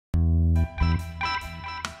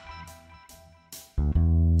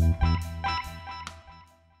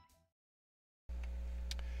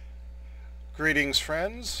Greetings,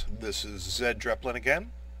 friends. This is ZedDreppelin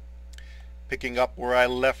again, picking up where I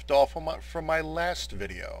left off from my last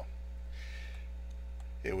video.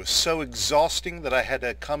 It was so exhausting that I had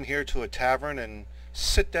to come here to a tavern and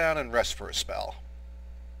sit down and rest for a spell.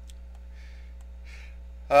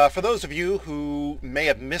 For those of you who may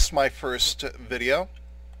have missed my first video,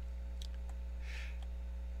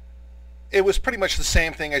 it was pretty much the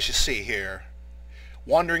same thing as you see here.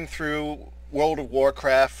 Wandering through World of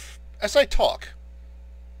Warcraft as I talk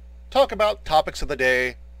about topics of the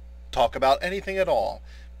day, talk about anything at all,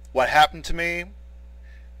 what happened to me,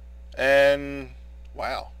 and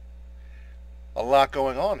wow, a lot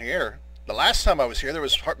going on here. The last time I was here there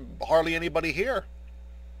was hardly anybody here.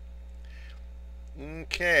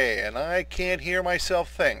 Okay, and I can't hear myself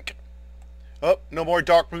think. Oh, no more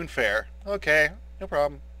Darkmoon Fair. Okay, no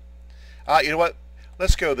problem. You know what,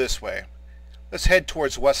 let's go this way. Let's head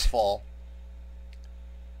towards Westfall.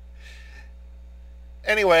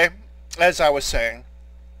 Anyway, as I was saying,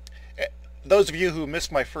 those of you who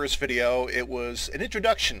missed my first video, it was an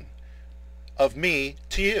introduction of me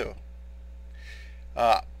to you.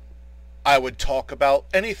 I would talk about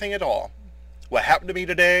anything at all. What happened to me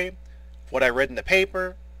today, what I read in the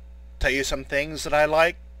paper, tell you some things that I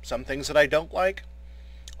like, some things that I don't like,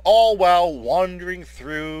 all while wandering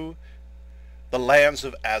through the lands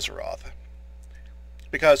of Azeroth.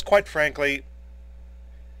 Because, quite frankly,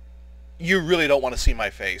 you really don't want to see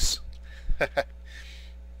my face. But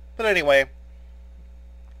anyway,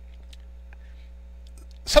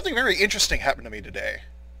 something very interesting happened to me today.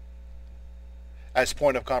 As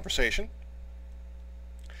point of conversation,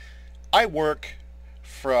 I work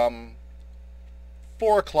from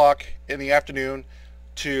 4 o'clock in the afternoon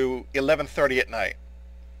to 11:30 at night.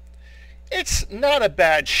 It's not a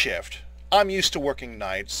bad shift. I'm used to working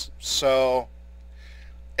nights, so...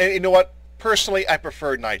 And you know what? Personally, I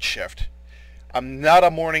prefer night shift. I'm not a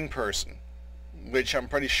morning person, which I'm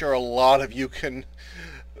pretty sure a lot of you can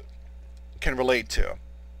relate to.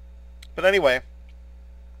 But anyway,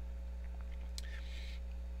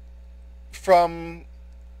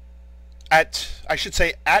 I should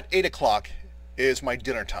say at 8 o'clock is my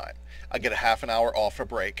dinner time. I get a half an hour off for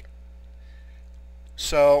break.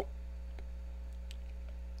 So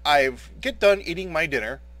I get done eating my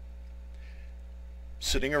dinner,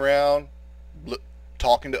 sitting around,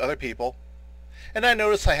 talking to other people, and I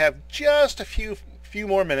notice I have just a few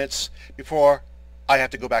more minutes before I have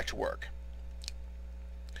to go back to work.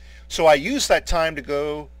 So I use that time to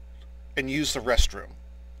go and use the restroom.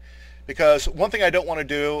 Because one thing I don't want to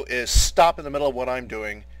do is stop in the middle of what I'm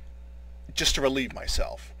doing just to relieve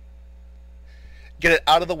myself. Get it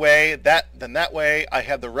out of the way, then that way I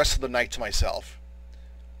have the rest of the night to myself.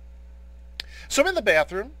 So I'm in the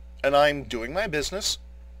bathroom and I'm doing my business.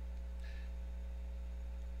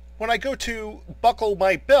 When I go to buckle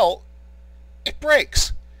my belt, it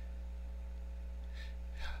breaks.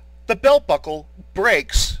 The belt buckle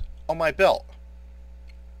breaks on my belt.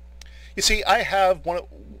 You see, I have one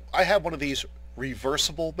of these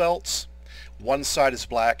reversible belts. One side is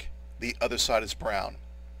black, the other side is brown.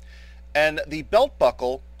 And the belt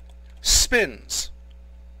buckle spins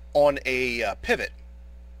on a pivot,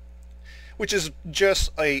 which is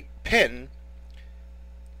just a pin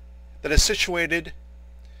that is situated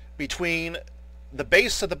between the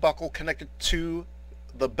base of the buckle connected to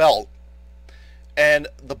the belt and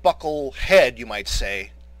the buckle head, you might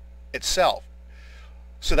say, itself.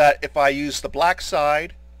 So that if I use the black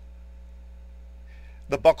side,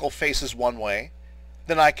 the buckle faces one way,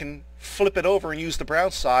 then I can flip it over and use the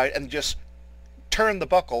brown side and just turn the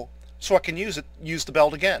buckle so I can use the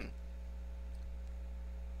belt again.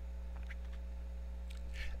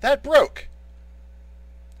 That broke.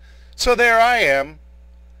 So there I am,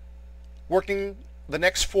 working the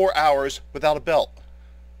next 4 hours without a belt.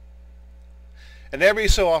 And every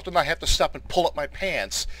so often I have to stop and pull up my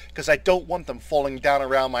pants because I don't want them falling down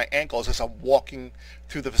around my ankles as I'm walking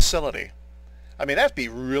through the facility. I mean, that'd be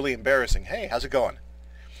really embarrassing. Hey, how's it going?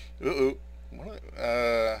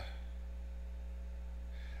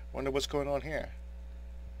 Wonder what's going on here.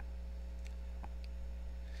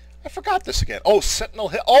 I forgot this again. Oh, Sentinel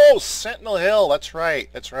Hill. Oh, Sentinel Hill. That's right.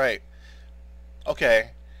 That's right.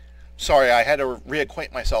 Okay. Sorry, I had to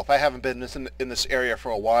reacquaint myself. I haven't been in this area for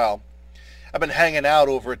a while. I've been hanging out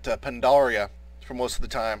over at Pandaria for most of the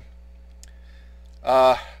time.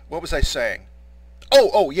 What was I saying?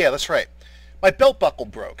 Oh, yeah, that's right. My belt buckle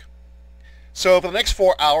broke. So for the next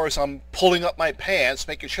 4 hours, I'm pulling up my pants,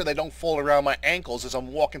 making sure they don't fall around my ankles as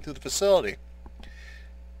I'm walking through the facility.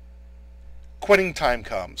 Quitting time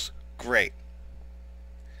comes. Great.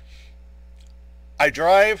 I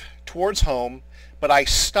drive towards home, but I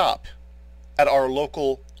stop at our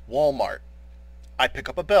local Walmart. I pick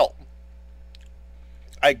up a belt.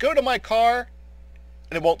 I go to my car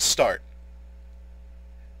and it won't start.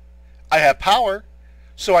 I have power,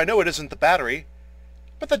 so I know it isn't the battery,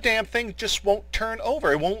 but the damn thing just won't turn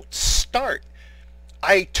over. It won't start.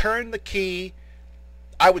 I turn the key,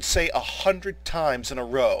 I would say 100 times in a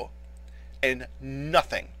row, and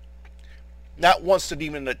nothing. Not once did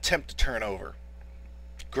even attempt to turn over.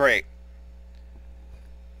 Great.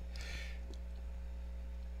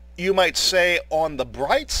 You might say, on the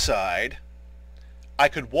bright side, I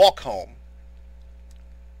could walk home,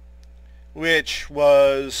 which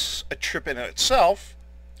was a trip in itself,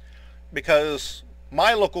 because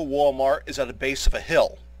my local Walmart is at the base of a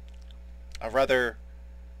hill, a rather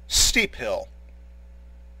steep hill.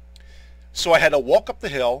 So I had to walk up the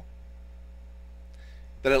hill,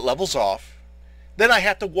 then it levels off, then I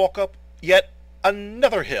had to walk up yet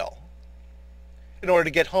another hill in order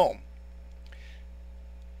to get home.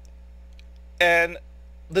 And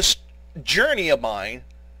this journey of mine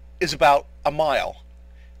is about a mile.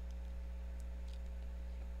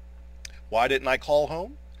 Why didn't I call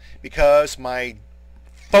home? Because my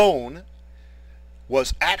phone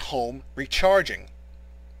was at home recharging.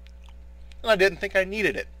 And I didn't think I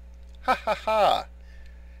needed it. Ha ha ha.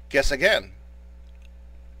 Guess again.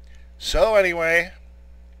 So anyway,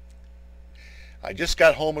 I just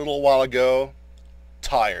got home a little while ago,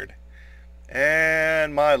 tired.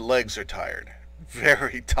 And my legs are tired.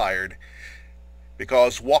 Very tired.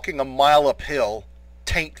 Because walking a mile uphill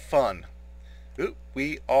tain't fun. Ooh,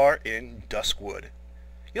 we are in Duskwood.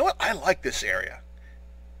 You know what? I like this area.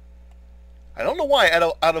 I don't know why.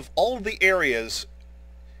 Out of all of the areas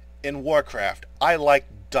in Warcraft, I like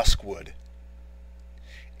Duskwood.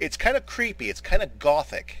 It's kind of creepy. It's kind of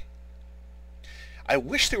gothic. I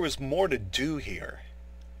wish there was more to do here.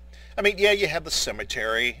 I mean, yeah, you have the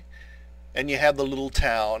cemetery, and you have the little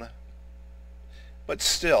town, but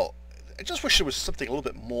still, I just wish there was something a little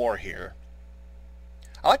bit more here.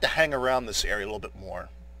 I like to hang around this area a little bit more.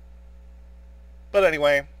 But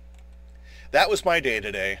anyway, that was my day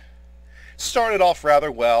today. Started off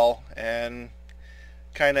rather well, and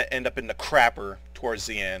kind of end up in the crapper towards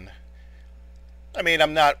the end. I mean,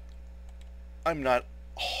 I'm not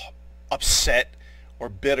upset or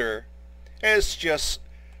bitter. It's just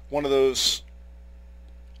one of those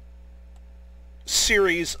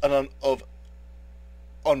series of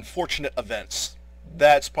unfortunate events.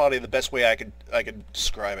 That's probably the best way I could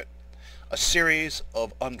describe it. A series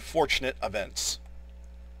of unfortunate events.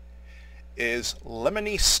 Is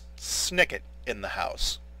Lemony Snicket in the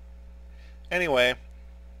house? Anyway,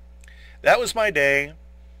 that was my day.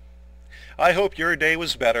 I hope your day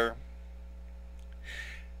was better.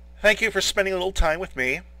 Thank you for spending a little time with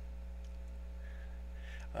me.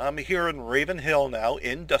 I'm here in Raven Hill now,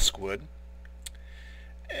 in Duskwood.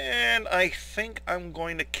 And I think I'm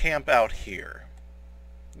going to camp out here.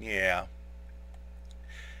 Yeah.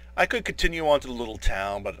 I could continue on to the little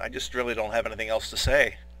town, but I just really don't have anything else to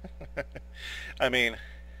say. I mean,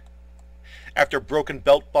 after broken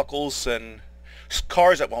belt buckles and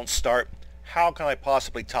cars that won't start, how can I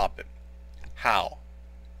possibly top it? How?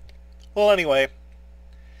 Well, anyway,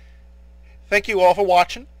 thank you all for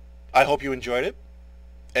watching. I hope you enjoyed it.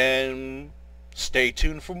 And stay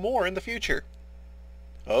tuned for more in the future.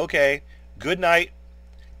 Okay, good night.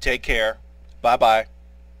 Take care. Bye-bye.